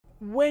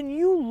When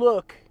you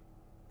look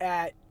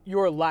at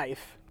your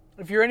life,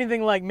 if you're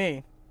anything like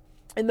me,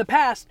 in the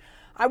past,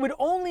 I would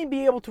only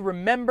be able to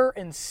remember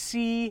and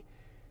see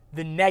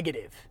the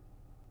negative.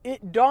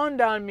 It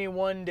dawned on me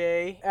one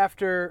day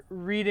after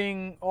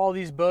reading all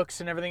these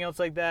books and everything else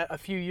like that a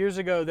few years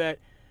ago that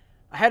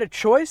I had a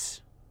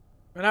choice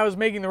and I was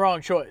making the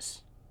wrong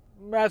choice.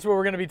 That's what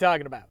we're going to be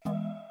talking about.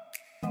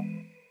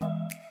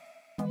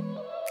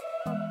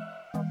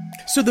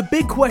 So the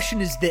big question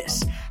is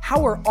this: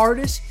 how are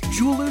artists,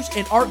 jewelers,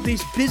 and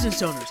art-based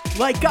business owners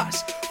like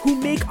us who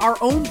make our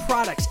own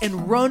products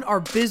and run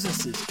our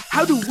businesses,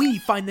 how do we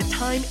find the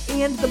time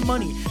and the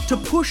money to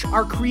push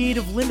our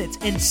creative limits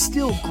and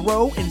still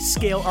grow and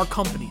scale our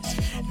companies?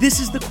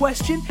 This is the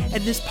question,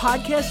 and this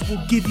podcast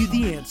will give you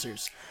the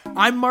answers.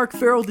 I'm Mark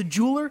Farrell, the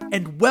jeweler,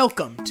 and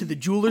welcome to the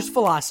Jeweler's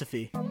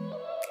Philosophy.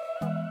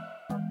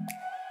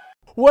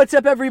 What's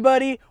up,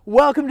 everybody?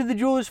 Welcome to the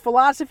Jeweler's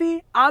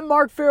Philosophy. I'm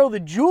Mark Farrell, the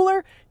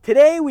jeweler.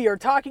 Today we are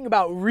talking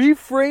about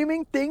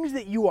reframing things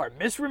that you are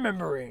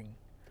misremembering.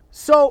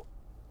 So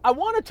I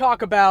want to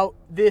talk about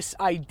this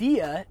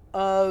idea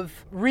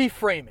of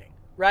reframing,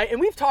 right? And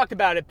we've talked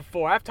about it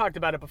before. I've talked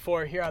about it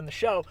before here on the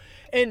show.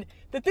 And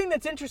the thing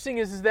that's interesting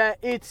is that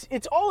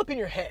it's all up in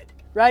your head,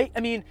 right?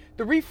 I mean,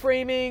 the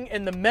reframing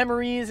and the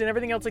memories and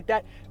everything else like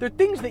that, they're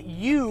things that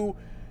you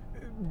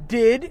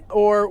did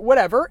or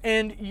whatever,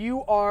 and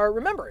you are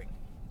remembering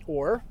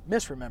or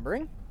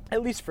misremembering,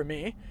 at least for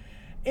me.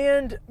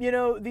 And, you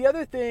know, the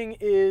other thing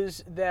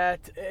is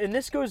that, and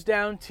this goes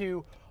down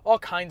to all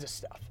kinds of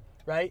stuff,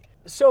 right?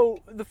 So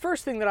the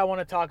first thing that I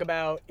want to talk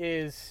about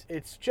is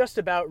it's just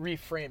about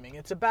reframing.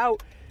 It's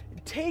about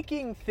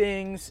taking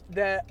things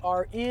that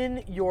are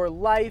in your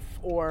life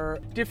or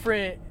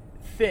different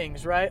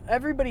things, right?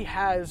 Everybody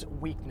has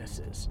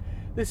weaknesses.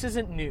 This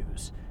isn't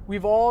news.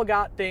 We've all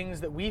got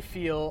things that we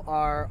feel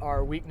are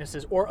our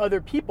weaknesses, or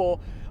other people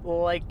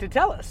like to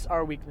tell us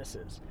our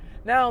weaknesses.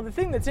 Now, the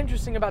thing that's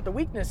interesting about the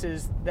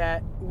weaknesses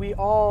that we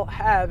all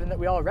have and that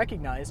we all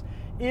recognize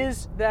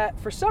is that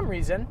for some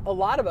reason, a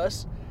lot of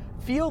us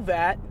feel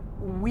that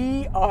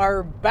we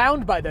are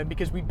bound by them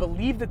because we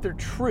believe that they're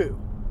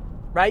true,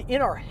 right?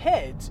 In our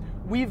heads,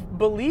 we've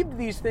believed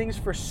these things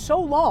for so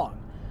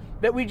long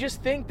that we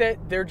just think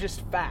that they're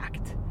just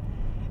fact.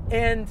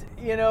 And,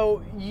 you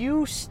know,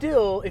 you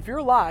still, if you're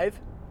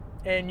alive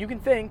and you can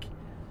think,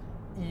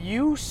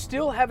 you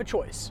still have a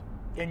choice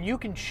and you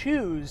can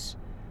choose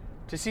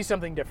to see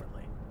something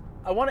differently.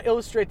 I want to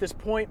illustrate this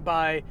point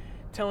by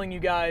telling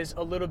you guys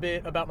a little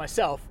bit about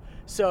myself,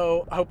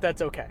 so I hope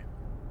that's okay.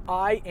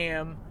 I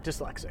am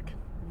dyslexic,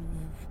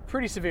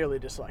 pretty severely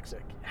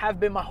dyslexic,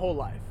 have been my whole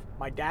life.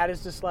 My dad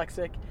is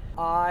dyslexic.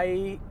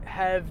 I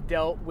have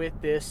dealt with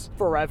this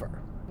forever.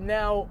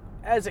 Now,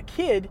 as a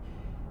kid,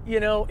 you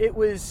know, it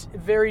was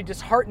very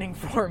disheartening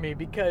for me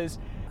because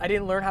I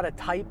didn't learn how to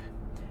type.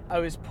 I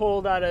was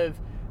pulled out of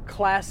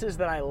classes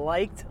that I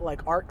liked,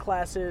 like art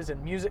classes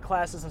and music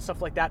classes and stuff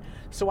like that,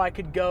 so I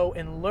could go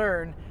and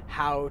learn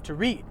how to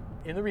read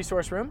in the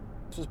resource room.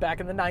 This was back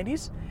in the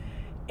 90s.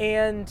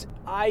 And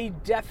I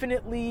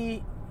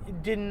definitely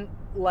didn't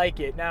like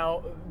it.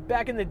 Now,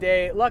 back in the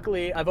day,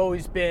 luckily, I've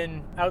always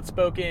been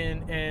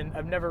outspoken and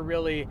I've never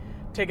really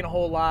taken a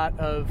whole lot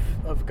of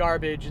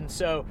garbage, and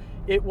so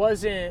it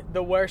wasn't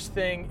the worst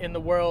thing in the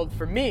world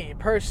for me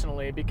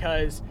personally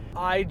because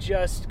I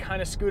just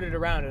kind of scooted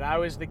around it. I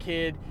was the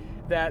kid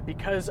that,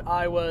 because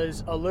I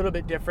was a little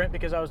bit different,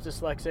 because I was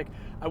dyslexic,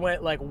 I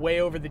went like way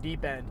over the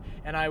deep end,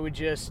 and I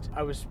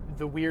was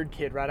the weird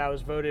kid, right? I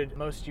was voted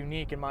most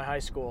unique in my high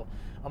school,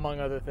 among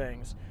other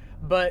things.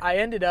 But I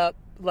ended up,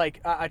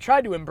 I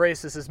tried to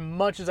embrace this as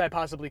much as I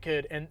possibly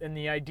could, and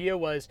the idea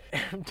was,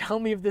 tell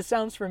me if this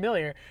sounds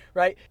familiar,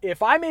 right?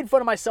 If I made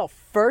fun of myself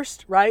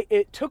first, right,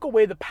 it took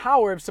away the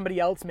power of somebody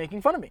else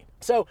making fun of me.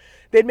 So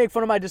they'd make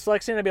fun of my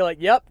dyslexia, and I'd be like,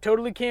 yep,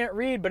 totally can't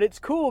read, but it's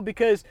cool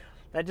because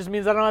that just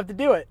means I don't have to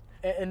do it.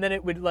 And then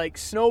it would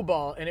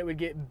snowball, and it would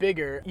get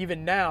bigger.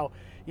 Even now,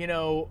 you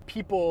know,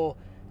 people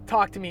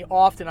talk to me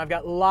often. I've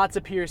got lots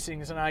of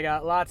piercings, and I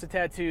got lots of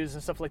tattoos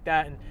and stuff like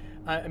that, and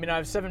I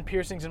have 7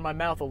 piercings in my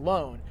mouth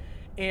alone.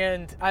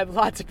 And I have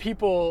lots of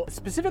people,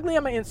 specifically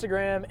on my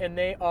Instagram, and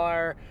they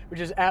are, which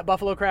is at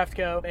Buffalo Craft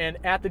Co. and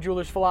at the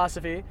Jeweler's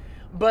Philosophy.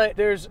 But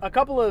there's a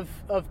couple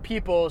of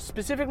people,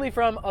 specifically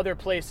from other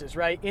places,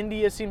 right?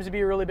 India seems to be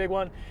a really big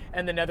one,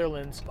 and the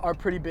Netherlands are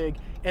pretty big.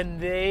 And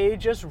they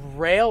just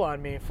rail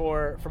on me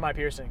for my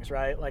piercings,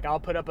 right? Like, I'll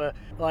put up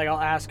I'll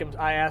ask them,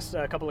 I asked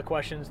a couple of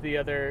questions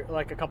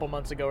a couple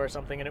months ago or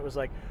something, and it was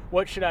like,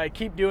 what should I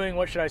keep doing?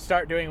 What should I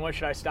start doing? What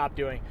should I stop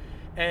doing?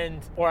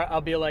 Or I'll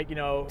be like, you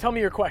know, tell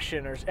me your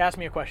question or ask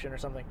me a question or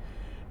something.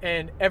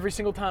 And every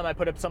single time I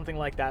put up something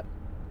like that,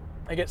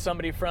 I get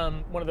somebody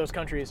from one of those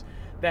countries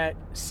that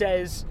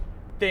says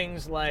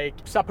things like,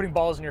 stop putting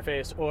balls in your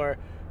face, or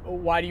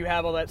why do you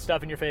have all that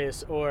stuff in your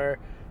face, or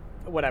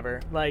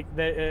whatever. I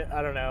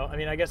don't know. I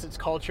mean, I guess it's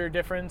culture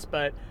difference,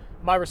 but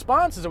my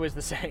response is always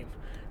the same,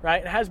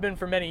 right? It has been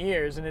for many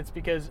years, and it's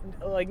because,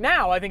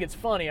 now I think it's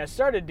funny. I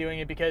started doing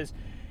it because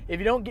if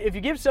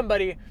you give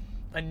somebody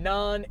a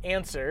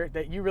non-answer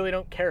that you really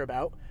don't care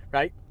about,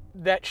 right?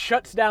 That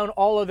shuts down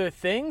all other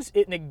things.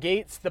 It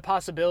negates the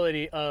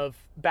possibility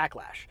of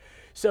backlash.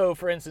 So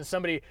for instance,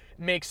 somebody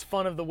makes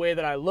fun of the way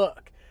that I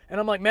look. And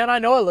I'm like, man, I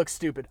know I look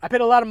stupid. I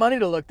paid a lot of money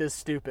to look this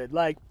stupid.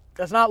 Like,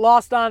 that's not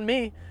lost on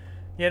me,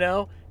 you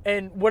know?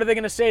 And what are they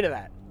going to say to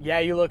that? Yeah,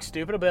 you look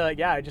stupid. I'll be like,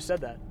 yeah, I just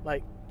said that.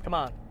 Like, come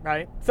on,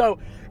 right? So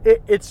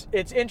it's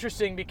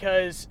interesting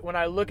because when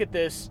I look at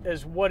this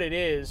as what it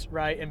is,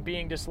 right, and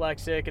being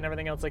dyslexic and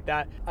everything else like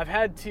that, I've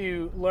had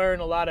to learn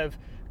a lot of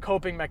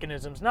coping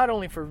mechanisms, not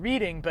only for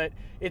reading, but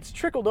it's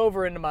trickled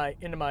over into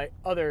my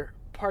other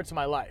parts of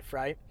my life,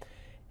 right?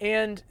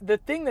 And the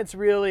thing that's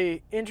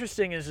really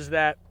interesting is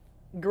that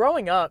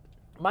growing up,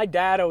 my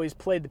dad always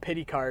played the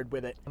pity card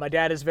with it. My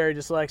dad is very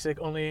dyslexic.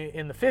 Only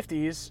in the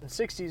 50s and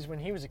 60s when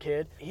he was a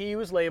kid, he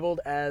was labeled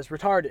as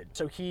retarded.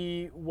 So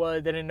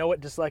they didn't know what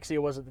dyslexia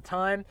was at the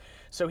time.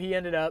 So he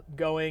ended up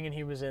going and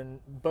he was in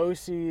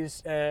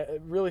BOCES, a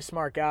really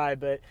smart guy,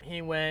 but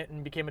he went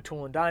and became a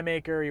tool and die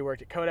maker. He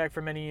worked at Kodak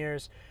for many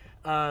years.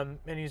 And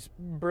he's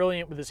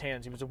brilliant with his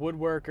hands. He was a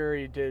woodworker.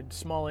 He did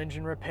small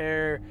engine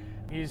repair.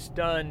 He's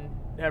done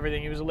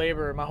everything. He was a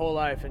laborer my whole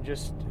life and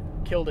just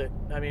killed it.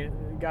 I mean,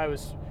 the guy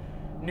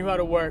knew how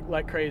to work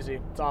like crazy.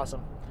 It's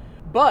awesome.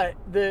 But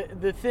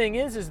the thing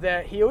is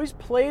that he always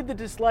played the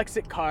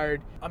dyslexic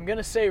card, I'm going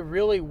to say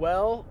really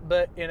well,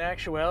 but in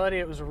actuality,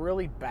 it was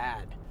really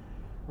bad,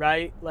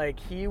 right? Like,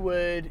 he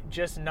would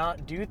just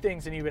not do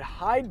things and he would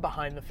hide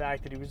behind the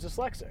fact that he was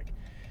dyslexic.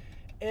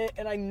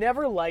 And I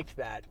never liked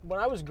that. When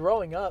I was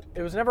growing up,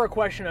 it was never a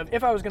question of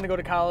if I was going to go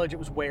to college, it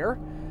was where.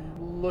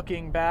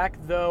 Looking back,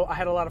 though, I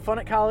had a lot of fun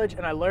at college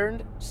and I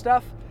learned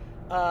stuff.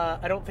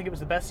 I don't think it was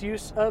the best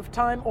use of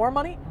time or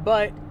money,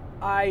 but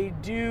I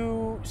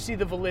do see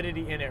the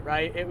validity in it,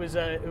 right? It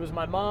was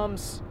my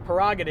mom's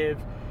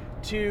prerogative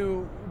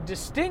to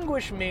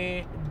distinguish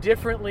me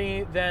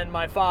differently than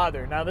my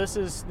father. Now, this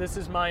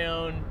is my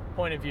own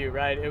point of view,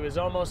 right? It was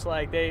almost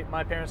like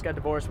my parents got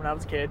divorced when I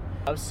was a kid.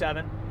 I was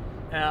 7.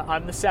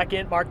 I'm the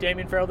second, Mark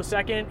Damien Farrell the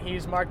second.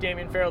 He's Mark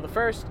Damien Farrell the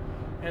first.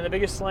 And the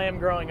biggest slam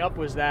growing up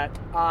was that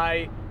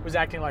I was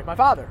acting like my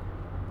father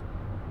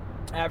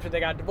after they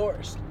got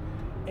divorced.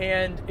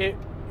 And it,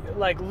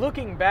 like,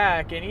 looking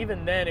back, and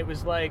even then, it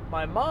was like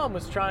my mom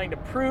was trying to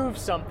prove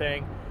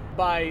something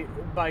by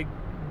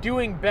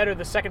doing better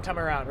the second time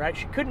around, right?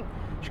 She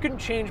couldn't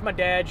change my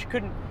dad. She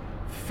couldn't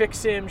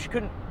fix him. She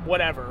couldn't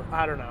whatever.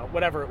 I don't know.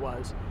 Whatever it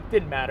was.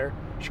 Didn't matter.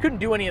 She couldn't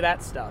do any of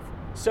that stuff.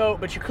 So,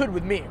 but she could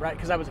with me, right?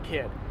 Because I was a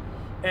kid.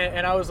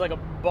 And I was like a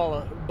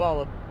ball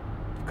of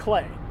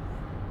clay.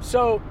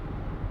 So,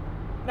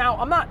 now,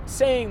 I'm not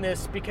saying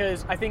this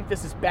because I think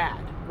this is bad,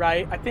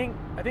 right? I think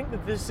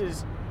that this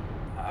is,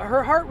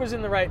 her heart was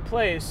in the right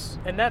place,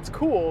 and that's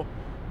cool,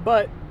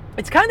 but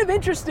it's kind of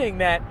interesting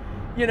that,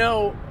 you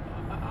know,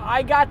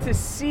 I got to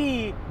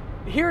see,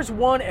 here's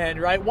one end,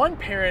 right? One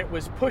parent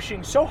was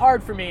pushing so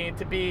hard for me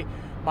to be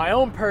my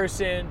own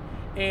person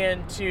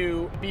and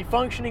to be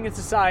functioning in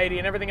society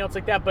and everything else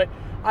like that, but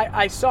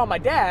I saw my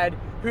dad,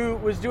 who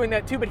was doing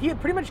that too, but he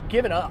had pretty much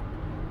given up,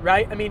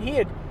 right? I mean, he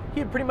had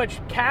pretty much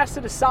cast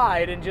it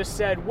aside and just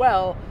said,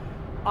 well,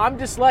 I'm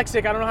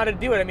dyslexic, I don't know how to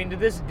do it. I mean, to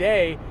this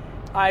day,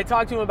 I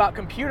talked to him about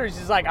computers.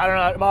 He's like, I don't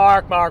know,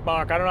 Mark,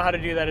 I don't know how to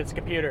do that. It's a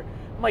computer.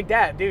 I'm like,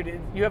 Dad, dude,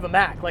 you have a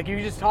Mac. Like, you're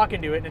just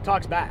talking to it and it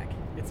talks back.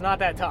 It's not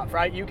that tough,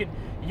 right? You can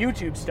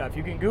YouTube stuff,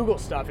 you can Google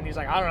stuff. And he's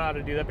like, I don't know how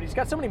to do that. But he's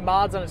got so many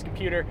mods on his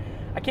computer,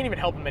 I can't even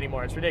help him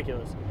anymore. It's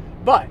ridiculous.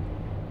 But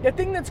the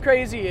thing that's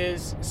crazy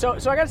is, so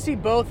I got to see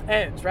both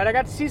ends, right? I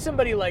got to see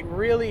somebody like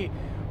really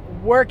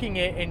working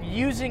it and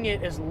using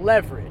it as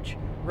leverage,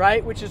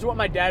 right? Which is what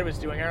my dad was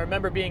doing. I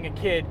remember being a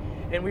kid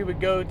and we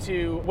would go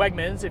to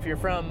Wegmans. If you're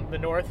from the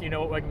north, you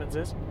know what Wegmans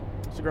is.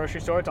 It's a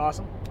grocery store. It's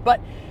awesome. But,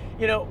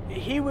 you know,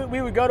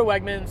 we would go to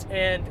Wegmans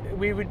and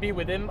we would be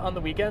with him on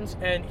the weekends,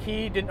 and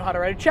he didn't know how to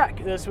write a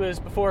check. This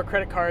was before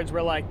credit cards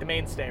were like the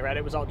mainstay, right?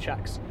 It was all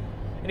checks.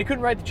 And he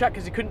couldn't write the check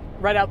because he couldn't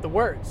write out the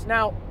words.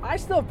 Now, I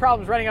still have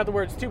problems writing out the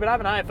words too, but I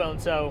have an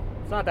iPhone, so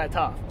it's not that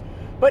tough.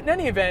 But in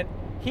any event,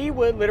 he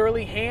would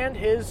literally hand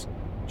his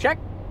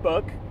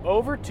checkbook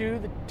over to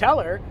the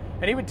teller,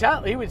 and he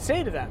would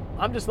say to them,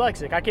 I'm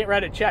dyslexic, I can't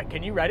write a check,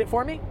 can you write it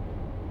for me?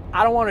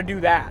 I don't want to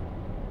do that.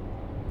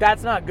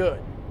 That's not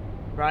good,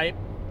 right?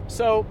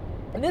 So,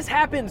 and this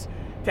happens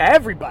to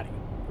everybody,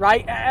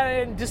 right?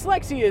 And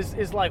dyslexia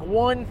is like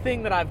one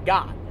thing that I've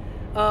got,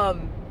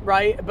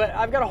 right? But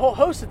I've got a whole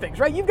host of things,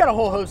 right? You've got a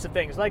whole host of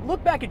things. Like,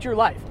 look back at your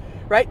life,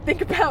 right?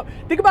 Think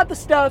about the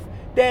stuff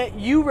that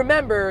you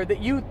remember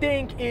that you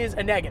think is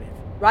a negative,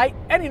 right?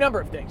 Any number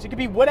of things. It could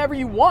be whatever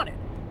you wanted,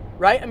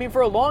 right? I mean,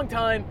 for a long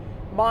time,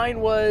 mine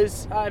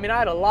was, I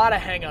had a lot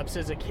of hang-ups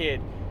as a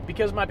kid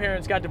because my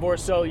parents got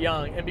divorced so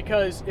young and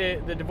because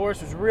the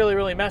divorce was really,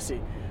 really messy,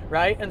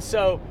 right? And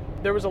so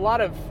there was a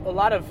lot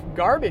of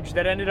garbage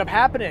that ended up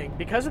happening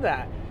because of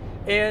that.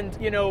 And,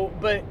 you know,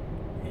 but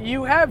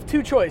you have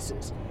two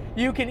choices.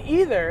 You can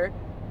either,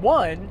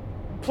 one,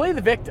 play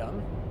the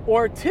victim,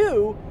 or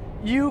two,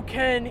 you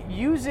can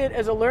use it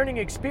as a learning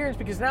experience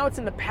because now it's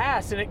in the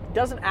past and it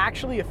doesn't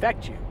actually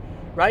affect you,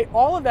 right?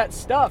 All of that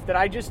stuff that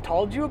I just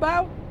told you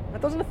about,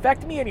 that doesn't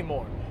affect me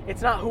anymore.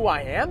 It's not who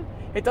I am.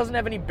 It doesn't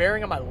have any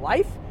bearing on my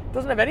life. It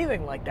doesn't have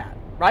anything like that,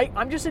 right?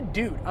 I'm just a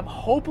dude. I'm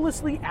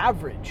hopelessly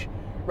average,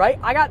 right?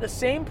 I got the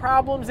same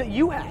problems that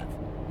you have.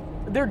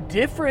 They're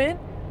different,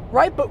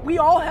 right? But we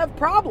all have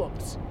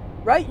problems,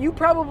 right? You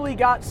probably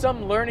got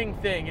some learning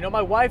thing. You know,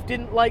 my wife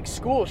didn't like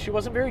school. She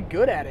wasn't very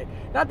good at it.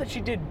 Not that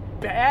she did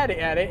bad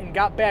at it and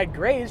got bad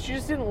grades. She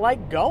just didn't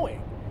like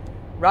going,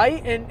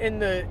 right?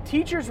 And the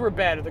teachers were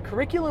bad, or the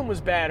curriculum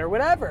was bad, or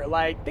whatever.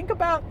 Like, think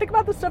about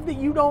the stuff that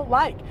you don't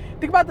like.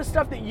 Think about the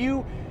stuff that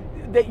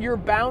you're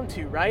bound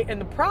to, right? And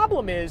the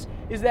problem is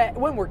that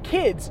when we're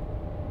kids,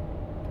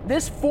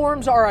 this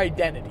forms our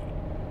identity,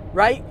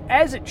 right?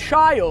 As a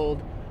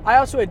child, I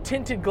also had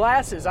tinted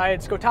glasses. I had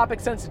scotopic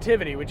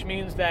sensitivity, which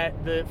means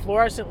that the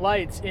fluorescent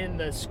lights in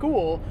the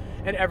school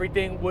and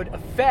everything would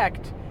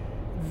affect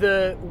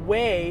the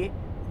way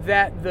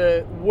that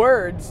the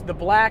words, the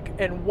black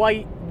and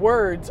white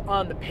words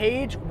on the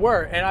page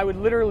were. And I would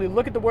literally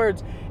look at the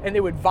words and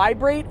they would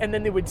vibrate and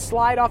then they would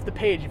slide off the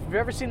page. If you've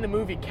ever seen the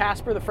movie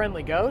Casper the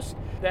Friendly Ghost,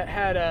 that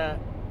had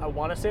I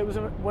want to say it was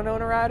a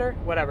Winona Ryder,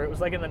 whatever, it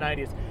was like in the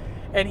 90s.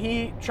 And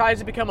he tries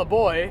to become a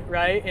boy,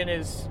 right, in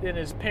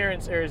his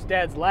parents' or his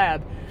dad's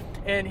lab,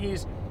 and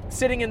he's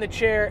sitting in the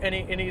chair, and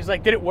he's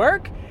like, "Did it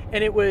work?"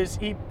 And it was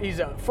he's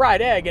a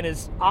fried egg, and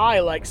his eye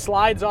like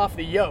slides off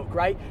the yolk,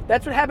 right?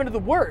 That's what happened to the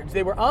words.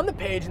 They were on the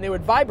page, and they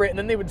would vibrate, and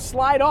then they would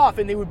slide off,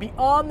 and they would be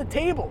on the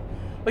table,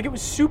 like it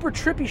was super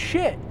trippy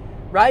shit,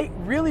 right?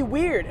 Really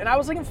weird. And I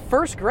was like in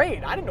first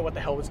grade. I didn't know what the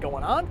hell was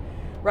going on,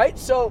 right?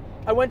 So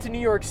I went to New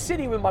York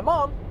City with my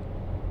mom,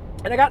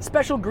 and I got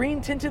special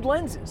green tinted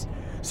lenses.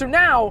 So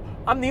now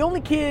I'm the only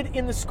kid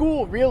in the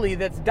school really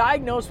that's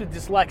diagnosed with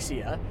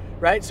dyslexia,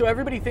 right? So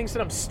everybody thinks that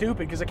I'm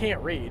stupid because I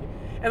can't read.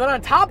 And then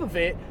on top of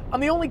it, I'm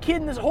the only kid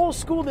in this whole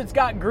school that's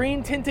got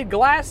green tinted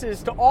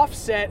glasses to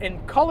offset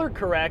and color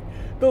correct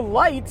the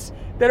lights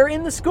that are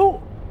in the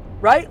school,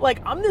 right?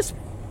 Like I'm this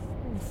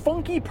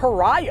funky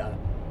pariah,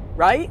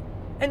 right?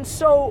 And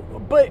so,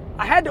 but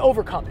I had to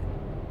overcome it.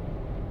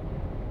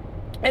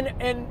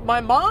 And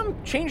my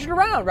mom changed it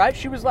around, right?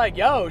 She was like,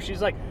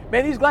 she's like,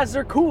 man, these glasses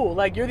are cool.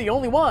 Like, you're the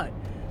only one.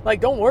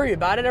 Like, don't worry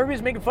about it.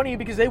 Everybody's making fun of you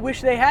because they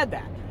wish they had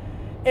that.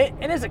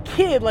 And as a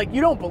kid, like,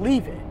 you don't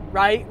believe it,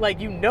 right?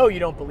 Like, you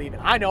don't believe it.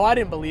 I know I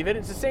didn't believe it.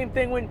 It's the same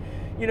thing when,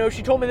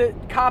 she told me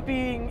that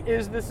copying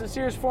is the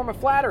sincerest form of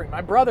flattery.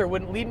 My brother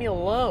wouldn't leave me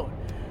alone,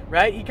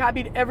 right? He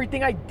copied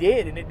everything I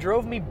did, and it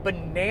drove me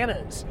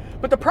bananas.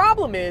 But the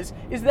problem is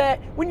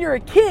that when you're a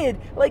kid,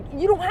 like,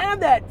 you don't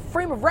have that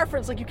frame of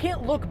reference, like, you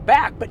can't look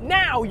back. But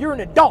now you're an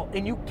adult,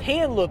 and you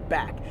can look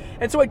back.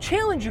 And so I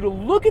challenge you to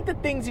look at the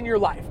things in your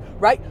life,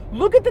 right?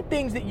 Look at the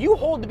things that you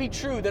hold to be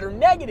true, that are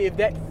negative,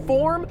 that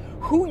form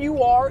who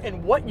you are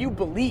and what you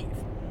believe,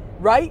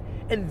 right?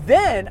 And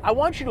then I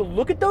want you to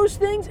look at those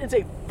things and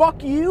say,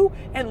 fuck you,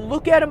 and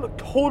look at them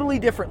totally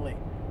differently,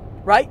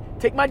 right?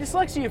 Take my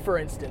dyslexia, for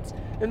instance.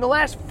 In the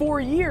last 4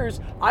 years,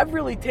 I've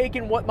really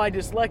taken what my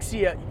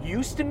dyslexia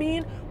used to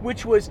mean,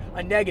 which was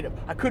a negative.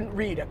 I couldn't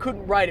read, I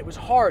couldn't write, it was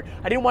hard.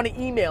 I didn't want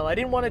to email, I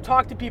didn't want to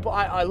talk to people.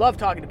 I love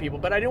talking to people,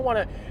 but I didn't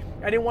want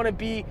to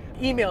be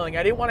emailing.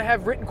 I didn't want to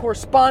have written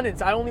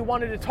correspondence. I only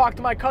wanted to talk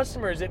to my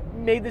customers. It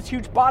made this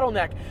huge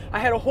bottleneck. I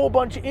had a whole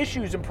bunch of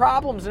issues and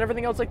problems and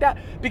everything else like that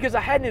because I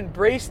hadn't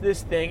embraced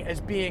this thing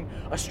as being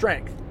a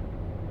strength.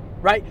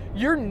 Right?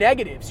 Your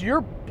negatives,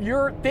 your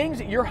things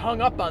that you're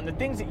hung up on, the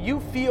things that you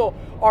feel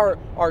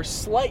are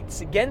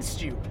slights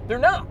against you, they're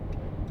not.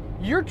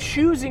 You're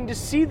choosing to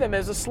see them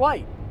as a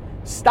slight.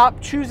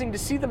 Stop choosing to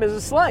see them as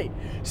a slight.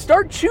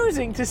 Start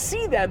choosing to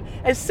see them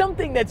as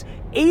something that's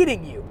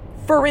aiding you.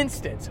 For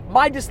instance,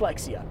 my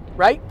dyslexia,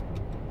 right?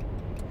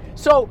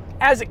 So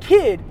as a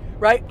kid,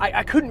 right,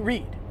 I couldn't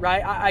read.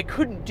 Right? I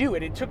couldn't do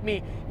it. It took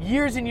me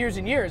years and years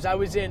and years. I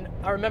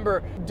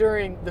remember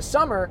during the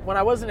summer when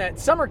I wasn't at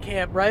summer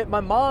camp, right? My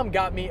mom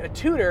got me a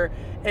tutor,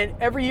 and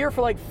every year for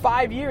like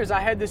 5 years,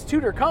 I had this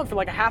tutor come for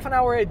like a half an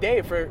hour a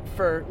day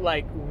for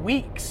like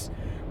weeks,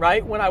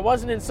 right? When I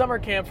wasn't in summer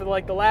camp for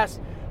like the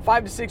last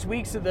 5 to 6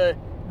 weeks of the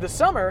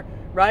summer,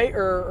 right?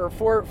 Or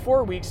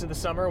 4 weeks of the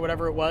summer, or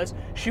whatever it was,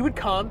 she would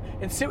come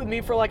and sit with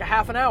me for like a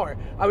half an hour.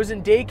 I was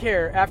in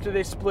daycare after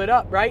they split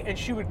up, right? And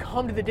she would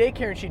come to the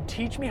daycare and she'd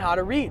teach me how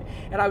to read.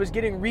 And I was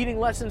getting reading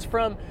lessons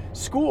from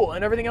school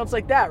and everything else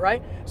like that,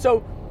 right?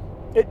 So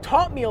it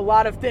taught me a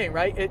lot of things,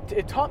 right?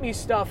 It taught me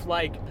stuff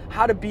like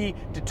how to be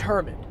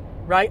determined,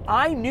 right?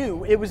 I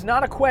knew it was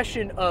not a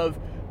question of,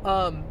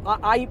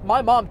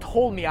 my mom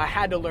told me I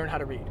had to learn how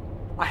to read.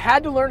 I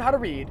had to learn how to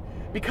read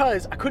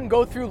because I couldn't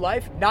go through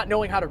life not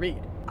knowing how to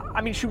read. I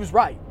mean, she was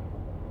right,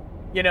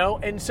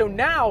 And so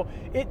now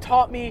it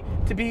taught me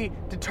to be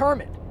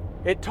determined.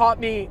 It taught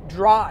me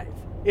drive.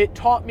 It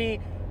taught me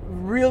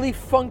really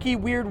funky,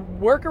 weird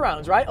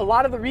workarounds, right? A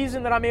lot of the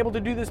reason that I'm able to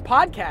do this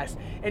podcast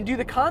and do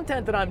the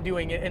content that I'm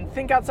doing and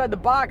think outside the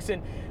box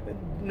and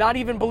not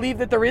even believe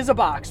that there is a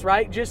box,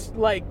 right? Just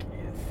like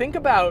think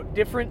about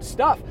different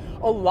stuff.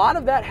 A lot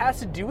of that has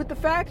to do with the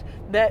fact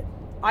that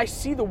I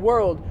see the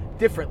world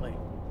differently.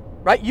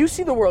 right? You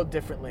see the world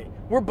differently.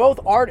 We're both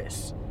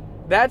artists.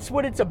 That's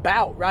what it's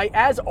about, right?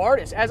 As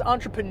artists, as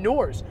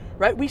entrepreneurs,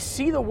 right? We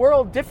see the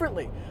world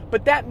differently.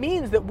 But that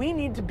means that we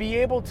need to be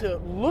able to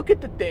look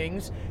at the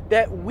things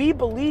that we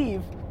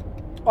believe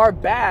are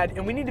bad,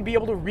 and we need to be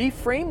able to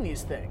reframe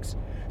these things.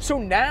 So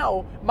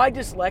now, my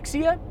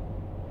dyslexia,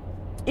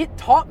 it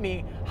taught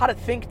me how to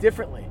think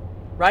differently,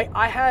 right?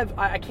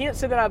 I can't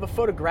say that I have a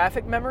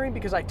photographic memory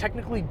because I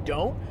technically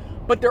don't,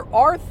 but there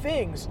are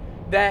things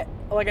that,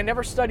 like, I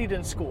never studied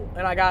in school,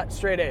 and I got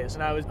straight A's,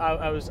 and I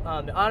was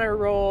on the honor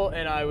roll,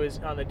 and I was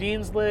on the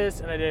dean's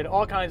list, and I did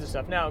all kinds of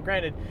stuff. Now,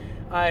 granted,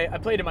 I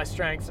played to my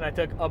strengths, and I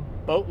took a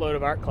boatload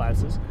of art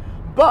classes,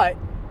 but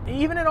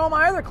even in all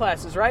my other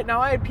classes, right? Now,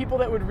 I had people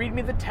that would read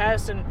me the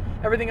tests and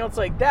everything else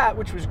like that,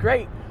 which was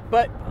great,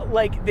 but,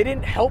 like, they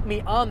didn't help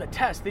me on the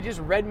test. They just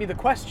read me the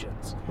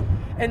questions.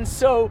 And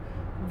so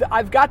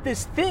I've got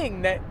this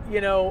thing that,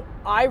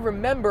 I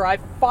remember I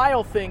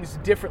file things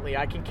differently.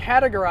 I can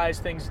categorize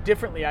things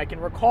differently. I can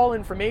recall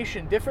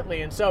information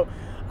differently. And so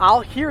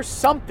I'll hear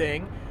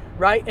something,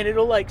 right? And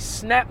it'll, like,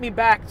 snap me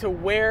back to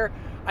where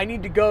I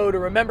need to go to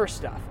remember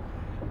stuff.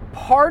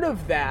 Part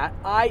of that,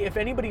 if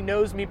anybody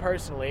knows me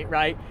personally,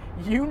 right,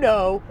 you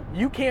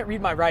can't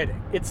read my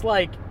writing. It's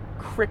like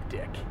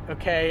cryptic,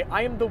 okay?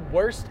 I am the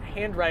worst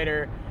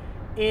handwriter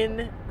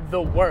in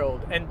the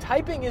world, and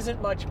typing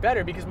isn't much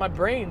better because my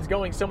brain's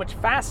going so much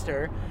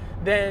faster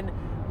than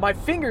my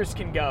fingers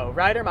can go,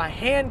 right? Or my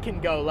hand can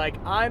go. Like,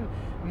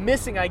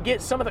 I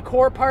get some of the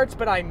core parts,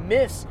 but I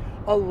miss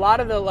a lot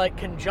of the, like,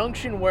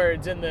 conjunction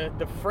words and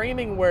the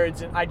framing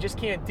words, and I just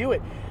can't do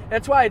it.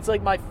 That's why it's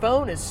like my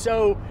phone is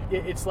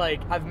it's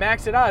like I've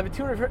maxed it out. I have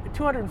a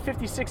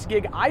 256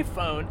 gig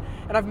iPhone,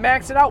 and I've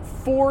maxed it out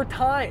 4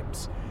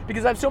 times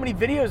because I have so many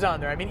videos on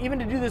there. I mean, even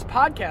to do this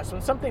podcast,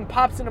 when something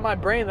pops into my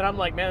brain that I'm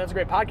like, man, that's a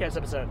great podcast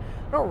episode,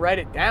 I don't write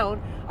it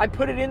down. I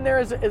put it in there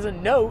as a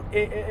note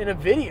in a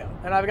video,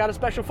 and I've got a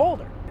special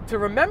folder. To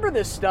remember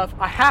this stuff,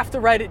 I have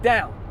to write it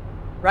down,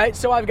 right?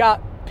 So I've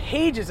got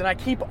pages, and I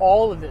keep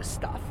all of this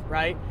stuff,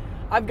 right?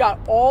 I've got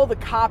all the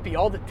copy,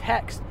 all the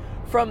text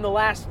from the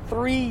last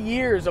 3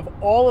 years of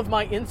all of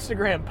my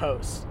Instagram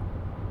posts.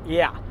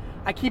 Yeah,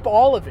 I keep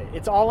all of it.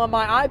 It's all on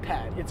my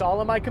iPad. It's all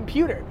on my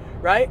computer,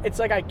 right? It's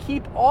like I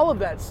keep all of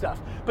that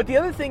stuff. But the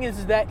other thing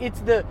is that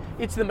it's the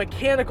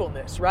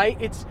mechanicalness, right?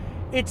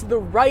 It's the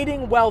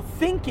writing while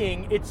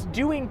thinking. It's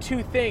doing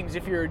 2 things.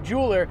 If you're a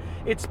jeweler,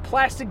 it's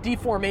plastic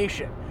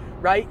deformation,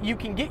 right? You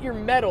can get your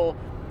metal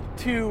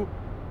to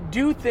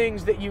do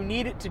things that you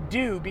need it to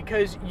do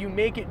because you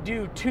make it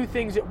do 2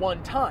 things at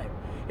one time.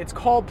 It's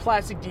called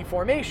plastic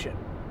deformation.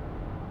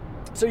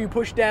 So you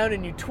push down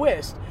and you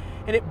twist,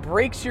 and it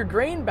breaks your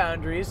grain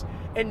boundaries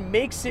and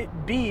makes it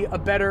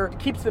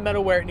keeps the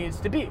metal where it needs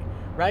to be,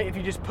 right? If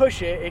you just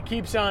push it, it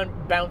keeps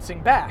on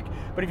bouncing back.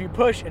 But if you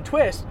push and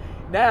twist,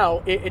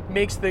 now it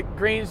makes the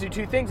grains do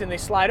 2 things, and they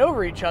slide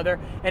over each other,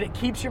 and it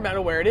keeps your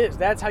metal where it is.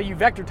 That's how you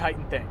vector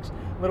tighten things.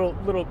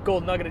 Little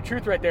gold nugget of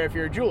truth right there if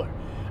you're a jeweler.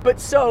 But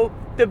so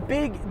the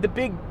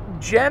big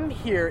gem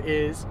here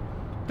is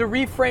the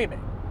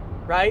reframing,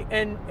 right?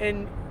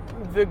 And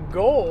the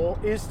goal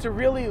is to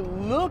really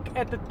look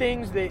at the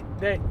things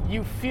that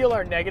you feel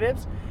are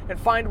negatives and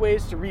find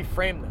ways to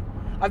reframe them.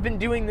 I've been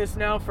doing this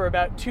now for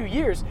about 2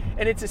 years,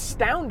 and it's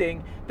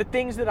astounding the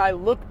things that I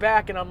look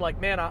back and I'm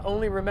like, man, I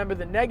only remember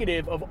the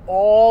negative of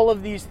all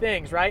of these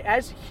things, right?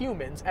 As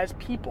humans, as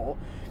people,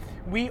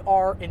 we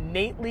are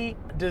innately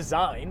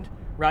designed,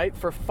 right,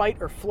 for fight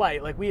or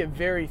flight. Like, we have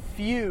very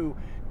few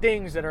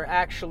things that are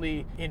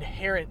actually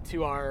inherent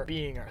to our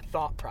being, our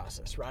thought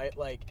process, right?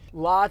 Like,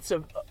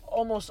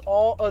 almost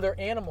all other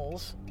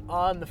animals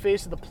on the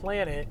face of the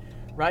planet,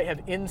 right,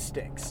 have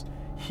instincts.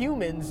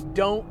 Humans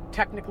don't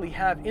technically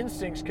have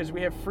instincts because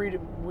we have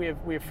freedom, we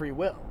have free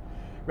will,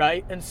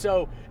 right? And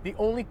so the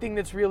only thing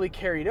that's really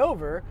carried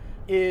over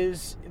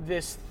is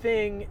this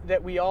thing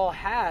that we all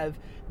have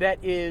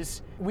that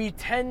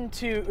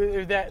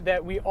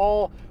we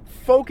all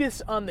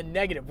focus on the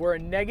negative. We're a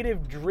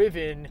negative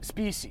driven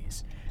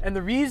species. And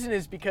the reason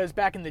is because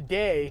back in the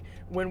day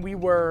when we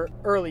were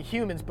early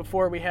humans,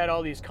 before we had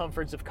all these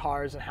comforts of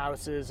cars and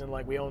houses and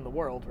like we own the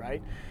world,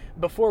 right?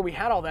 Before we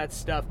had all that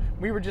stuff,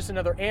 we were just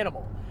another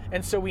animal.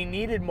 And so we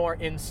needed more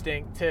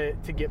instinct to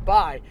get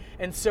by.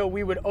 And so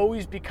we would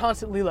always be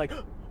constantly like,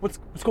 what's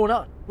going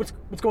on? What's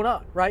going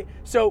on, right?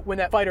 So when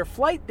that fight or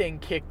flight thing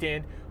kicked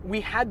in,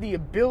 we had the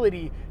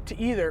ability to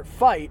either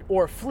fight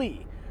or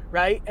flee,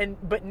 right?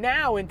 But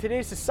now in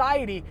today's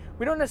society,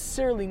 we don't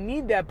necessarily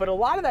need that, but a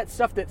lot of that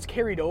stuff that's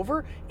carried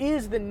over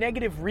is the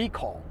negative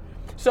recall.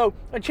 So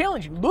I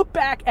challenge you, look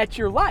back at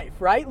your life,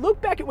 right?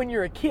 Look back at when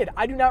you're a kid.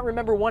 I do not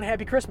remember one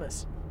happy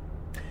Christmas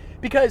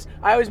because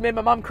I always made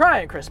my mom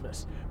cry on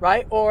Christmas,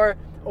 right? Or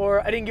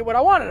I didn't get what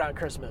I wanted on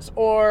Christmas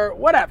or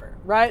whatever,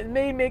 right? It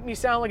may make me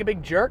sound like a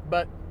big jerk,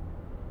 but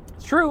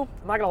it's true.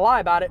 I'm not gonna lie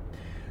about it,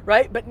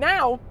 right? But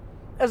now,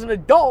 as an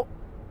adult,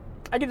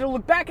 I get to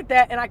look back at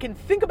that and I can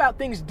think about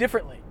things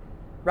differently,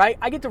 right?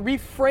 I get to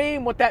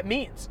reframe what that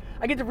means.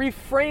 I get to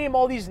reframe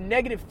all these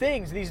negative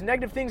things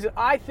that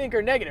I think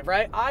are negative,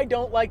 right? I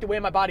don't like the way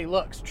my body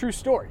looks. True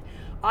story.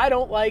 I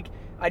didn't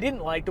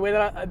like the way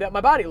that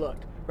my body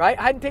looked, right?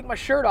 I hadn't taken my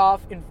shirt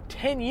off in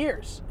 10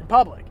 years in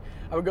public.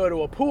 I would go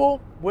to a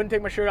pool, wouldn't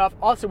take my shirt off,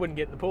 also wouldn't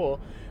get in the pool.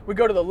 We'd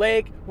go to the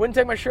lake, wouldn't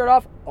take my shirt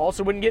off,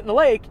 also wouldn't get in the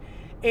lake.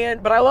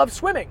 But I love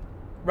swimming,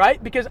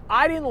 right? Because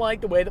I didn't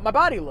like the way that my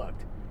body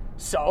looked.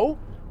 So,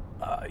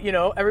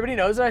 everybody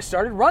knows that I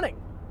started running.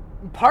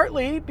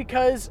 Partly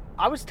because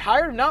I was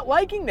tired of not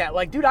liking that.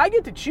 Like, dude, I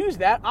get to choose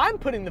that. I'm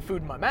putting the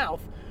food in my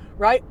mouth,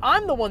 right?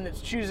 I'm the one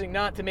that's choosing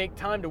not to make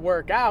time to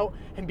work out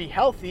and be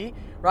healthy,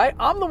 right?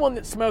 I'm the one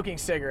that's smoking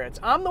cigarettes.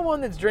 I'm the one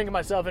that's drinking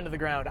myself into the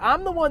ground.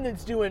 I'm the one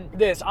that's doing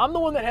this. I'm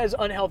the one that has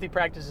unhealthy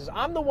practices.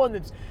 I'm the one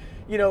that's,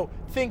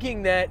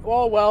 thinking that,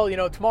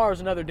 tomorrow's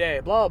another day,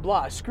 blah,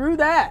 blah. Screw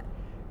that,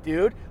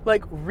 dude.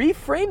 Like,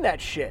 reframe that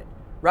shit,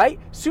 right?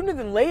 Sooner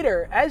than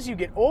later, as you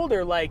get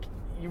older, like,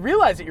 you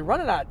realize that you're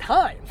running out of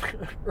time,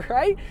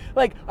 right?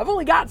 Like, I've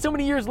only got so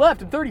many years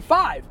left. I'm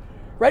 35,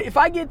 right? If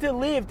I get to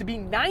live to be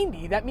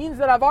 90, that means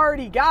that I've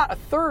already got a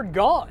third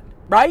gone,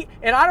 right?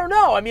 And I don't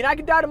know. I mean, I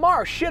could die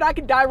tomorrow. Shit, I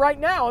could die right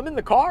now. I'm in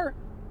the car.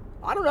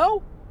 I don't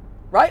know,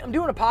 right? I'm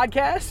doing a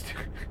podcast.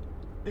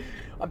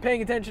 I'm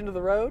paying attention to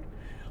the road.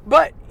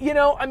 But,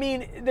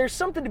 there's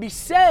something to be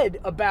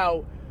said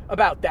about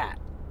that,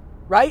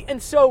 right?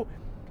 And so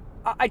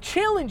I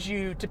challenge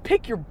you to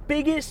pick your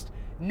biggest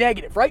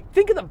negative, right?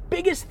 Think of the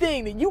biggest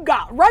thing that you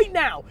got right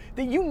now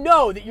that you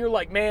know that you're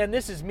like, man,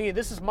 this is me.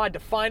 This is my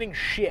defining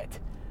shit,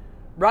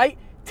 right?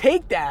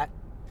 Take that,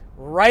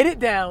 write it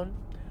down,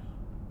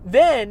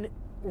 then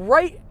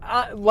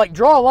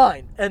draw a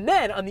line. And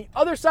then on the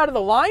other side of the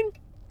line,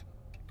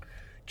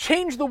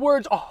 change the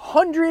words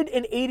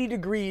 180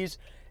 degrees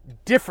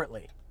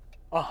differently.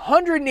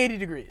 180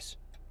 degrees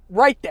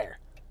right there,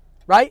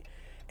 right?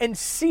 And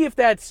and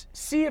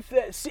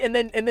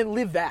then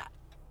live that.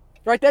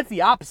 Right? That's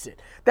the opposite.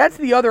 That's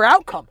the other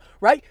outcome,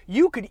 right?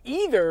 You could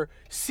either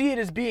see it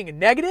as being a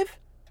negative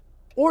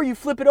or you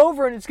flip it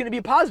over and it's going to be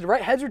a positive,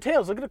 right? Heads or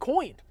tails, look at a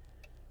coin,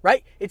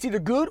 right? It's either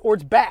good or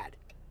it's bad,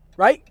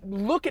 right?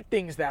 Look at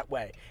things that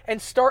way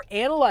and start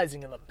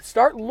analyzing them.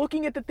 Start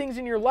looking at the things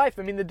in your life.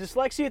 I mean, the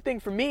dyslexia thing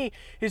for me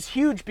is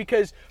huge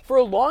because for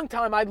a long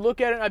time I'd look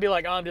at it and I'd be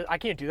like, I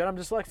can't do that. I'm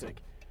dyslexic.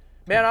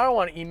 Man, I don't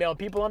want to email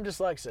people. I'm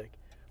dyslexic.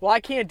 Well, I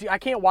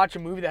can't watch a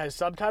movie that has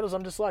subtitles.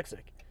 I'm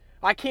dyslexic.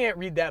 I can't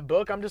read that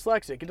book. I'm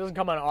dyslexic. It doesn't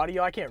come on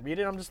audio. I can't read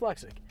it. I'm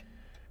dyslexic,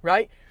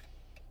 right?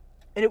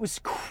 And it was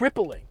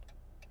crippling.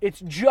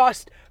 It's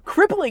just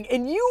crippling.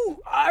 And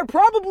you are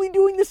probably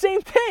doing the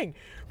same thing,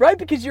 right?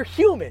 Because you're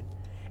human.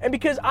 And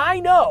because I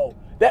know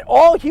that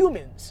all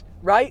humans,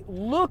 right,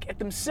 look at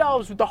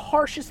themselves with the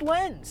harshest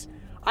lens.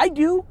 I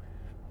do.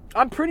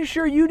 I'm pretty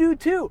sure you do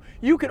too.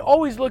 You could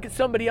always look at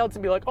somebody else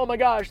and be like, oh my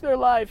gosh, their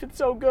life, it's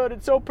so good.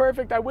 It's so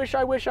perfect. I wish.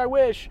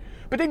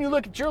 But then you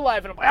look at your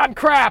life and I'm like, I'm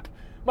crap.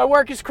 My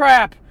work is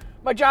crap.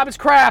 My job is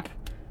crap.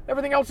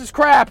 Everything else is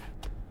crap.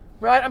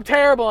 Right? I'm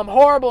terrible. I'm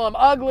horrible. I'm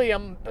ugly.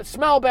 I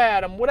smell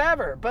bad. I'm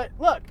whatever. But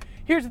look,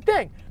 here's the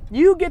thing.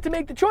 You get to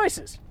make the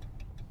choices.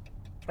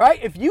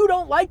 Right? If you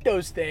don't like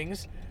those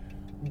things,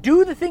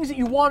 do the things that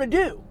you want to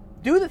do.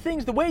 Do the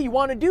things the way you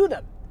want to do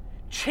them.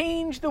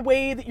 Change the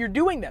way that you're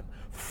doing them.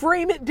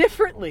 Frame it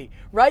differently,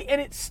 right?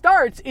 And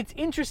it's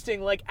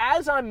interesting, like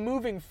as I'm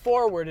moving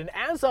forward and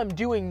as I'm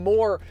doing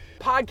more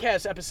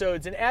podcast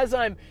episodes and as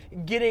I'm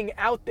getting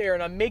out there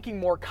and I'm making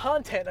more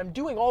content, I'm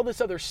doing all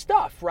this other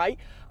stuff, right?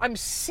 I'm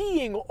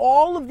seeing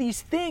all of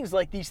these things,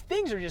 like these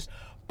things are just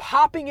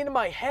popping into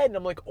my head and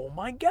I'm like, oh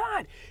my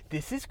God,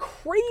 this is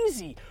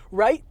crazy,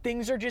 right?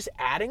 Things are just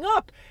adding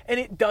up and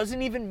it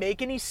doesn't even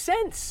make any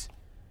sense.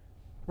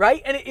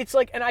 Right? And it's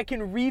like, and I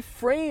can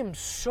reframe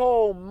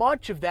so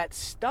much of that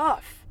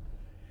stuff.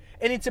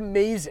 And it's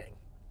amazing.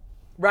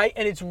 Right?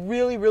 And it's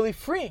really, really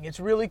freeing. It's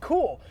really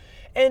cool.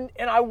 And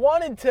I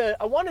wanted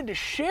to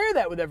share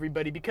that with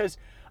everybody because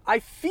I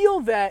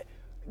feel that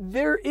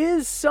there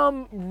is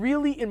some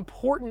really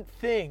important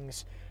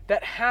things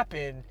that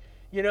happen,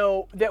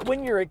 that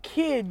when you're a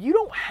kid, you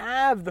don't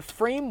have the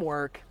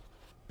framework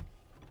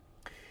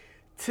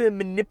to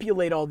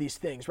manipulate all these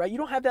things, right? You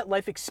don't have that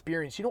life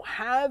experience. You don't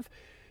have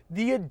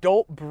the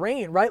adult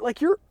brain, right?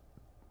 Like you're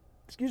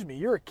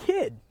a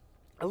kid.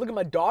 I look at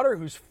my daughter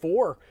who's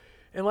 4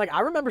 and like,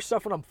 I remember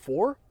stuff when I'm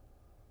 4.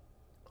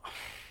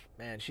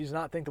 Man, she does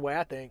not think the way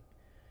I think,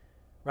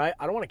 right?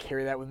 I don't want to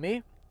carry that with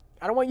me.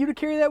 I don't want you to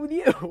carry that with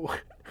you,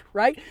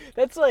 right?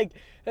 That's like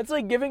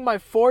giving my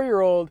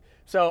 4-year-old,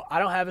 so I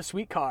don't have a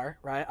sweet car,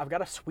 right? I've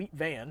got a sweet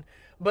van,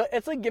 but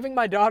it's like giving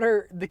my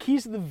daughter the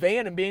keys to the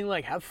van and being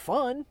like, have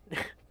fun.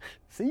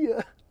 See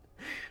ya.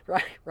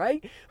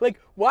 Right?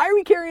 Like, why are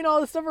we carrying all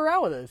this stuff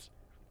around with us?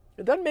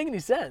 It doesn't make any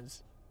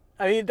sense.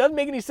 I mean, it doesn't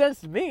make any sense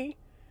to me,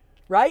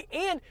 right?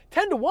 And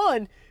 10 to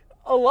 1,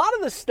 a lot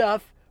of the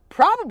stuff,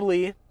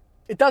 probably,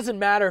 it doesn't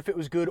matter if it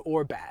was good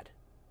or bad,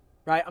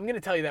 right? I'm going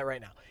to tell you that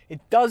right now. It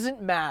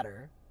doesn't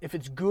matter if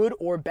it's good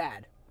or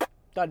bad.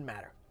 Doesn't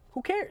matter.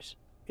 Who cares?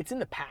 It's in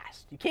the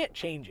past. You can't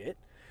change it,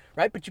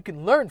 right? But you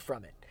can learn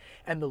from it.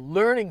 And the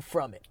learning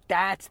from it,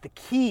 that's the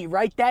key,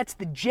 right? That's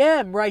the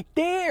gem right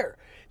there.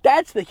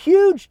 That's the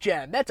huge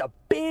gem. That's a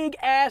big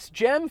ass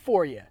gem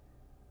for you.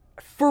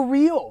 For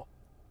real.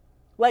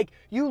 Like,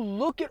 you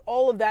look at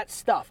all of that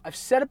stuff. I've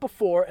said it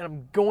before, and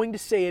I'm going to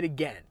say it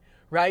again,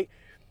 right?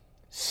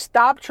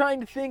 Stop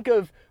trying to think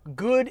of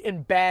good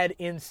and bad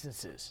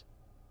instances,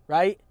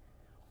 right?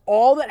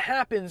 All that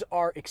happens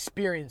are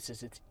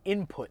experiences. It's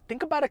input.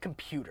 Think about a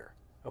computer,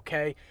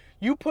 okay?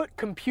 You put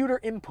computer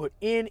input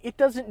in, it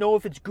doesn't know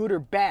if it's good or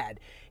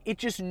bad. It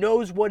just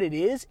knows what it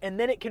is, and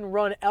then it can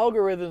run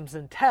algorithms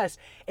and tests,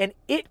 and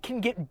it can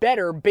get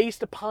better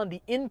based upon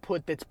the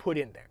input that's put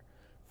in there.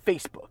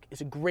 Facebook is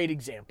a great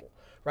example,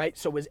 right?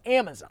 So is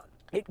Amazon.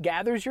 It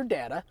gathers your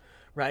data,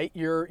 right?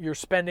 Your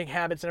spending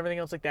habits and everything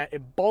else like that.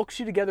 It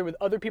bulks you together with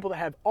other people that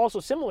have also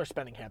similar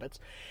spending habits,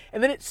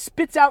 and then it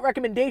spits out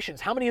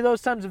recommendations. How many of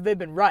those times have they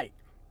been right?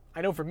 I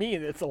know for me,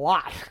 it's a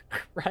lot,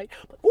 right?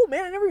 But, oh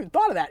man, I never even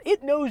thought of that.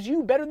 It knows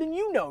you better than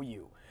you know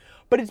you.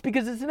 But it's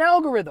because it's an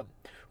algorithm,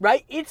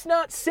 right? It's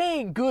not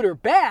saying good or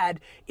bad.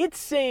 It's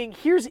saying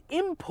here's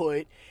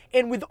input,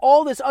 and with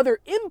all this other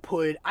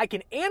input, I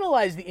can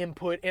analyze the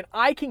input and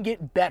I can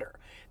get better.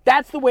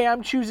 That's the way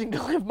I'm choosing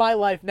to live my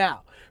life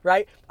now,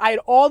 right? I had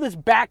all this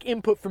back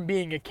input from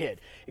being a kid.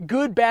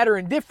 Good, bad, or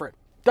indifferent.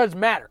 Doesn't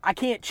matter. I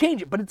can't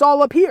change it, but it's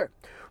all up here.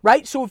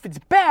 Right? So if it's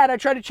bad, I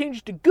try to change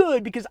it to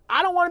good because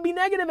I don't want to be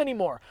negative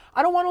anymore.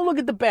 I don't want to look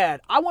at the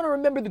bad. I want to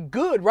remember the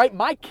good, right?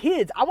 My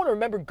kids, I want to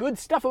remember good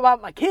stuff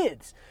about my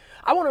kids.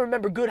 I want to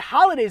remember good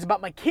holidays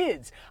about my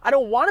kids. I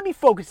don't want to be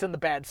focused on the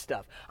bad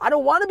stuff. I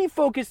don't want to be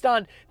focused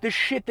on the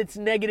shit that's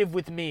negative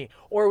with me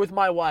or with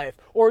my wife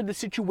or the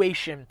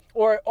situation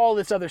or all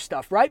this other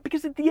stuff, right?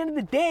 Because at the end of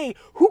the day,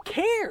 who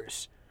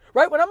cares?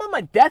 Right? When I'm on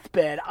my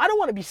deathbed, I don't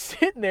want to be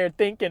sitting there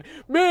thinking,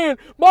 man,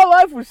 my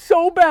life was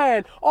so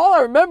bad. All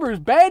I remember is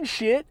bad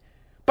shit.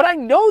 But I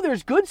know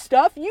there's good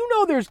stuff. You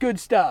know there's good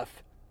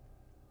stuff.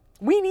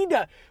 We need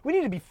to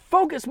be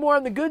focused more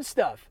on the good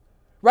stuff.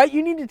 Right?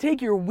 You need to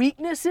take your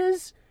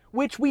weaknesses,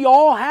 which we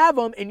all have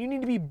them, and you need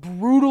to be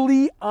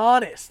brutally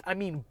honest. I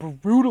mean,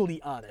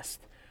 brutally honest.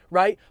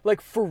 Right? Like,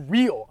 for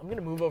real. I'm going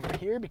to move over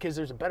here because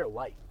there's a better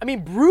light. I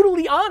mean,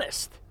 brutally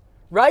honest.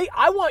 Right?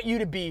 I want you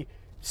to be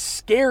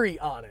scary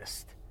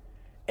honest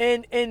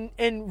and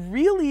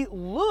really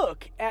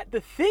look at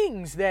the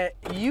things that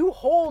you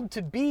hold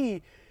to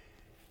be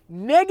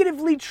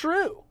negatively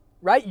true,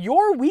 right?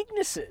 Your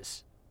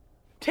weaknesses.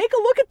 Take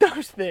a look at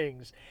those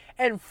things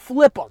and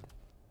flip them.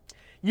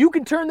 You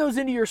can turn those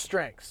into your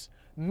strengths.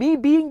 Me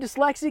being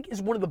dyslexic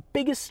is one of the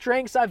biggest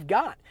strengths I've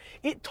got.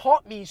 It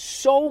taught me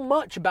so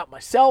much about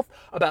myself,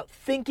 about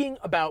thinking,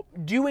 about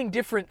doing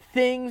different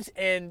things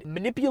and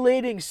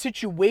manipulating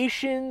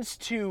situations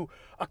to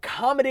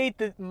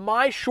accommodate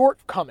my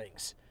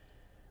shortcomings,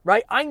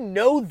 right? I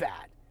know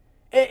that.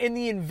 And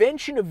the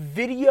invention of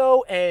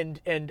video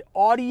and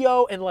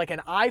audio and like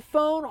an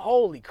iPhone,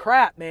 holy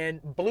crap, man,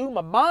 blew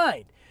my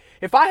mind.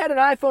 If I had an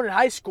iPhone in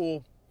high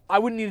school, I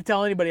wouldn't need to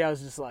tell anybody I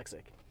was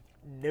dyslexic.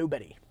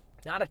 Nobody.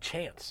 Not a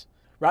chance,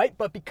 right?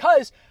 But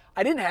because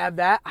I didn't have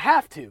that, I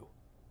have to.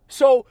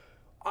 So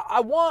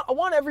I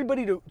want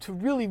everybody to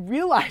really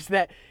realize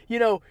that,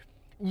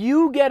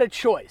 you get a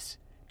choice.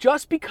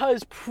 Just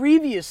because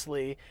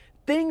previously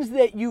things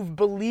that you've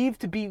believed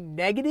to be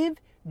negative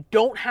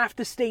don't have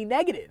to stay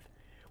negative.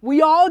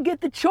 We all get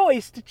the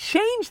choice to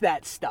change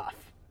that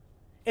stuff.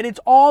 And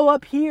it's all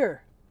up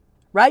here.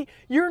 Right?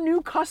 Your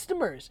new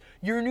customers,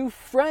 your new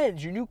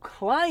friends, your new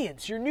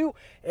clients, your new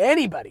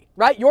anybody,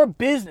 right? Your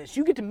business.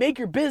 You get to make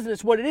your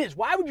business what it is.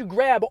 Why would you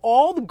grab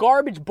all the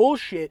garbage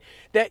bullshit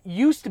that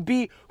used to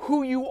be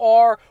who you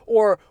are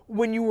or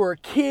when you were a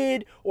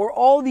kid or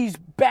all these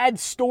bad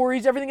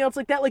stories, everything else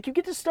like that? Like, you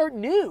get to start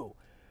new,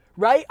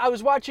 right? I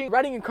was watching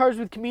Riding in Cars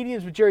with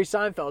Comedians with Jerry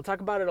Seinfeld. I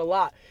talk about it a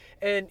lot.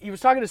 And he was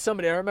talking to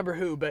somebody, I don't remember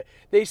who, but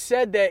they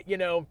said that,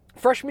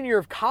 freshman year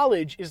of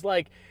college is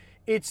like,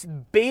 it's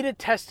beta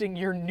testing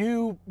your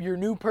new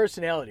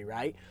personality,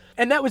 right?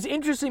 And that was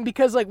interesting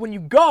because like when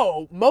you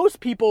go, most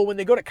people, when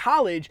they go to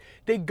college,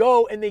 they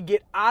go and they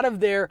get out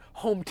of their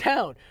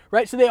hometown,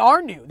 right? So they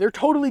are new. They're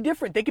totally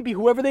different. They could be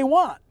whoever they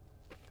want,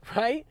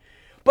 right?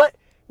 But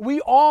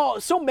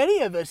so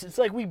many of us, it's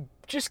like we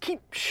just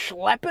keep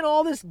schlepping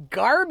all this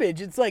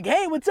garbage. It's like,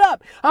 hey, what's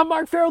up? I'm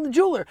Mark Farrell, the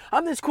jeweler.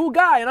 I'm this cool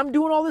guy, and I'm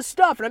doing all this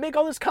stuff, and I make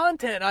all this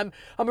content. I'm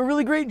a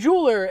really great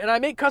jeweler, and I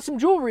make custom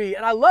jewelry,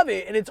 and I love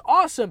it, and it's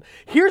awesome.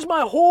 Here's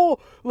my whole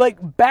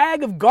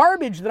bag of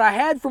garbage that I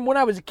had from when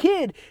I was a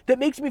kid that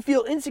makes me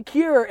feel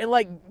insecure and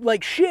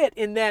like shit,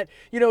 and that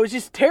it's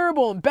just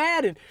terrible and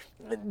bad. And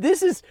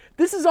this is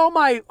all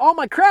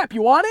my crap.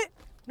 You want it?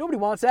 Nobody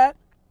wants that.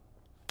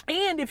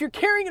 And if you're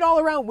carrying it all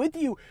around with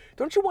you,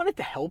 don't you want it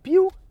to help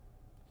you?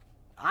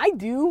 I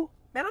do.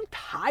 Man, I'm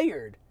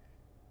tired.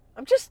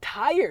 I'm just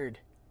tired.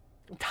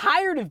 I'm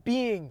tired of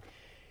being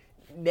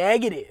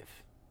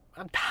negative.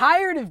 I'm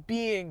tired of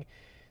being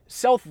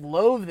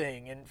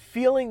self-loathing and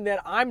feeling that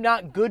I'm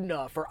not good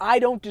enough or I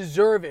don't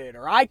deserve it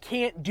or I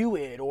can't do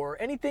it or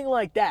anything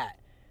like that.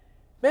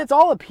 Man, it's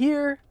all up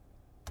here.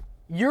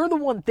 You're the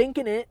one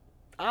thinking it.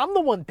 I'm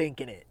the one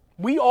thinking it.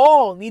 We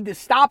all need to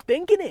stop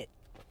thinking it.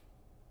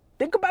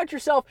 Think about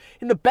yourself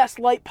in the best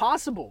light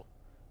possible,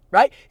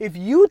 right? If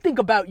you think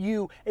about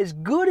you as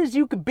good as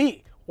you could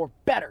be or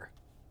better,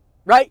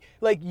 right?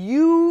 Like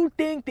you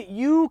think that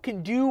you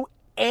can do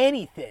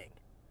anything.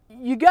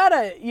 You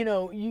gotta,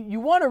 you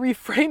want to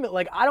reframe it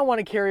like, I don't want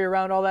to carry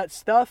around all that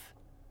stuff,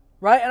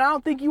 right? And I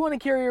don't think you want to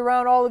carry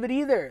around all of it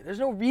either. There's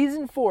no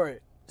reason for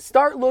it.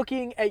 Start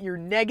looking at your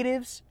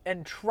negatives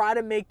and try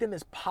to make them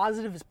as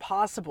positive as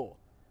possible,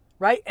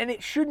 right? And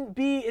it's going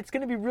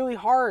to be really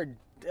hard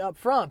up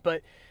front,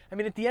 but I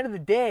mean, at the end of the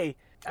day,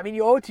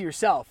 you owe it to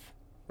yourself,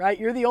 right?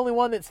 You're the only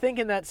one that's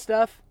thinking that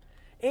stuff,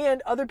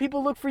 and other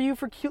people look for you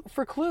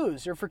for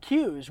clues or for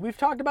cues. We've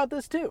talked about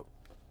this too.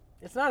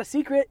 It's not a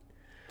secret,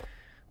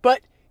 but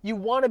you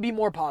want to be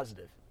more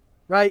positive,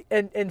 right?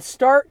 And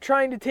start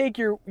trying to take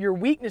your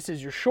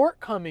weaknesses, your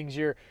shortcomings,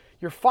 your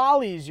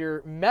follies,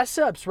 your mess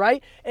ups,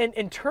 right?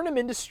 And turn them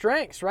into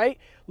strengths, right?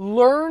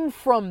 Learn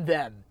from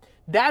them.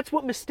 That's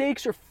what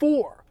mistakes are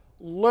for,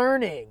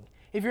 learning.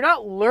 If you're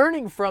not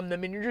learning from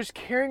them and you're just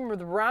carrying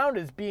them around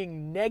as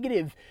being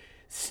negative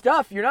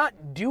stuff, you're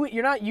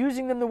not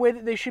using them the way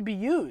that they should be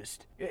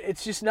used.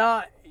 It's just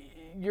not,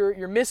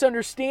 you're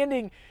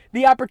misunderstanding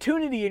the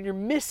opportunity, and you're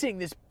missing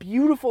this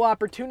beautiful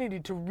opportunity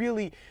to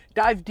really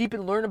dive deep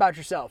and learn about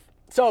yourself.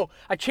 So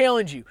I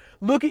challenge you,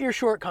 look at your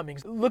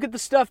shortcomings, look at the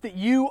stuff that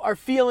you are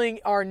feeling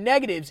are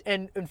negatives,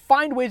 and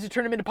find ways to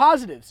turn them into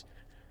positives.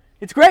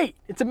 It's great.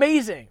 It's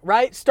amazing,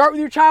 right? Start with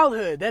your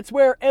childhood. That's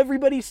where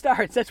everybody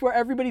starts. That's where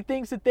everybody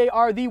thinks that they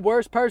are the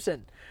worst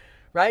person,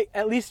 right?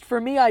 At least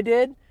for me, I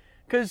did,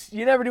 because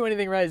you never do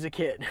anything right as a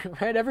kid,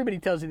 right? Everybody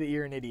tells you that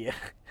you're an idiot.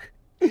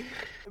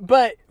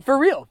 But for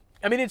real,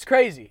 it's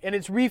crazy, and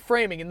it's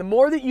reframing. And the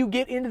more that you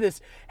get into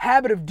this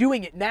habit of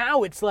doing it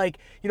now, it's like,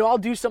 I'll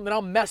do something,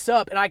 I'll mess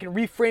up, and I can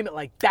reframe it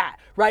like that,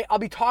 right? I'll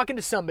be talking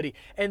to somebody,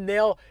 and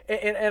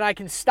and I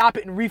can stop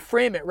it and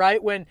reframe it,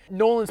 right? When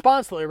Nolan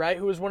Sponsler, right,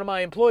 who was one of my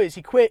employees,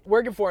 he quit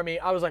working for me.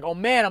 I was like, oh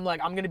man, I'm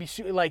going to be,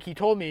 he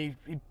told me,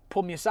 he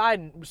pulled me aside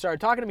and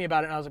started talking to me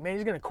about it, and I was like, man,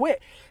 he's going to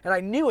quit. And I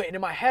knew it, and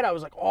in my head, I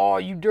was like, oh,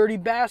 you dirty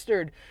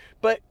bastard.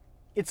 But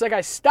it's like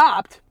I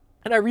stopped,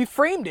 and I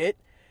reframed it,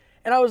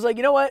 and I was like,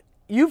 you know what?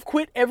 You've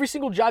quit every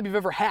single job you've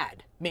ever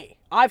had. Me.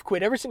 I've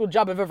quit every single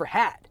job I've ever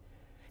had.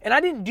 And I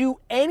didn't do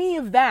any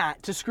of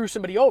that to screw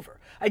somebody over.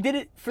 I did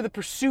it for the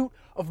pursuit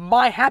of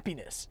my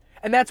happiness.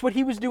 And that's what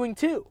he was doing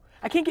too.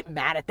 I can't get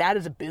mad at that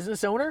as a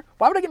business owner.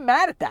 Why would I get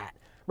mad at that?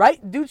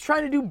 Right? Dude's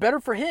trying to do better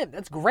for him.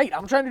 That's great.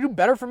 I'm trying to do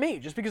better for me.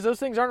 Just because those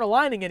things aren't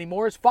aligning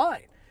anymore is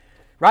fine.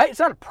 Right? It's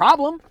not a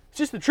problem. It's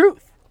just the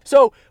truth.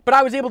 But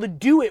I was able to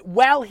do it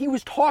while he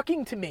was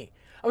talking to me.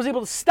 I was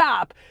able to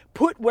stop,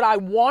 put what I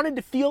wanted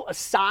to feel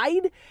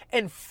aside,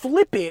 and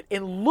flip it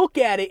and look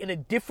at it in a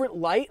different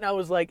light. And I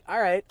was like,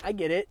 all right, I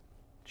get it.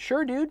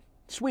 Sure, dude.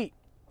 Sweet.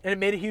 And it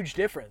made a huge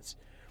difference.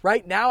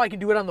 Right? Now I can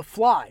do it on the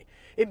fly.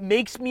 It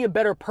makes me a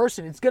better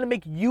person. It's going to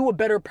make you a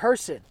better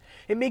person.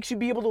 It makes you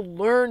be able to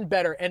learn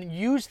better and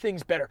use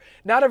things better.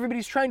 Not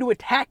everybody's trying to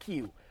attack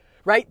you.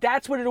 Right?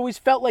 That's what it always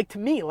felt like to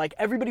me. Like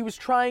everybody was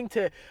trying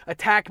to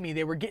attack me.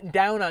 They were getting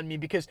down on me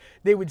because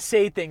they would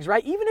say things,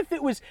 right? Even if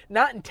it was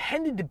not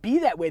intended to be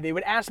that way, they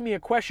would ask me a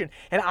question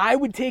and I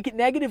would take it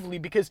negatively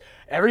because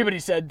everybody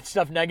said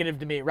stuff negative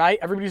to me, right?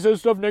 Everybody says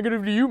stuff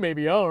negative to you,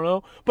 maybe. I don't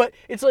know. But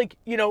it's like,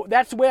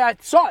 that's the way I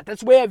saw it.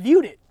 That's the way I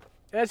viewed it.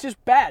 And that's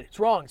just bad. It's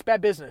wrong. It's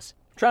bad business.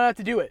 Try not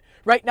to do it,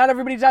 right? Not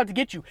everybody's out to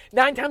get you.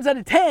 9 times out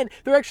of 10,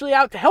 they're actually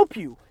out to help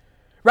you,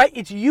 right?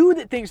 It's you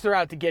that thinks they're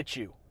out to get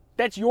you.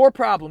 That's your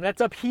problem.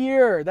 That's up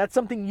here. That's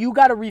something you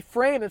got to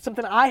reframe. That's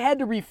something I had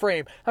to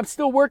reframe. I'm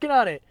still working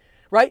on it,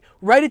 right?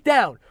 Write it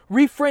down.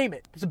 Reframe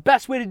it. It's the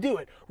best way to do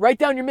it. Write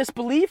down your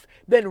misbelief,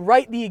 then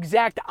write the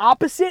exact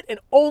opposite and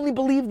only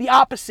believe the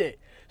opposite.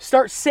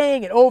 Start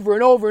saying it over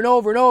and over and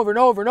over and over and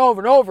over and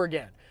over and over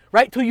again,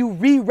 right? Till you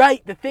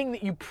rewrite the thing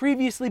that you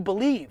previously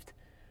believed.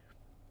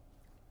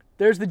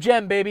 There's the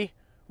gem, baby.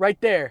 Right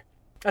there.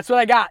 That's what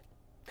I got.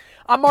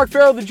 I'm Mark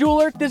Farrell, the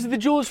Jeweler. This is the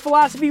Jeweler's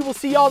Philosophy. We'll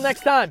see y'all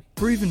next time.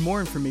 For even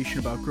more information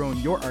about growing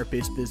your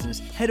art-based business,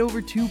 head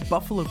over to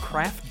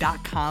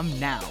buffalocraft.com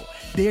now.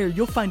 There,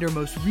 you'll find our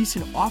most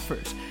recent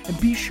offers. And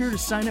be sure to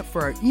sign up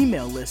for our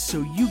email list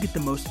so you get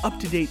the most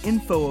up-to-date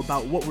info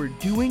about what we're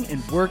doing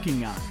and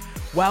working on.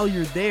 While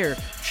you're there,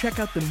 check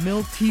out the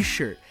Mill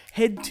t-shirt.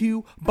 Head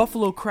to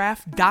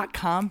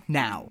buffalocraft.com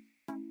now.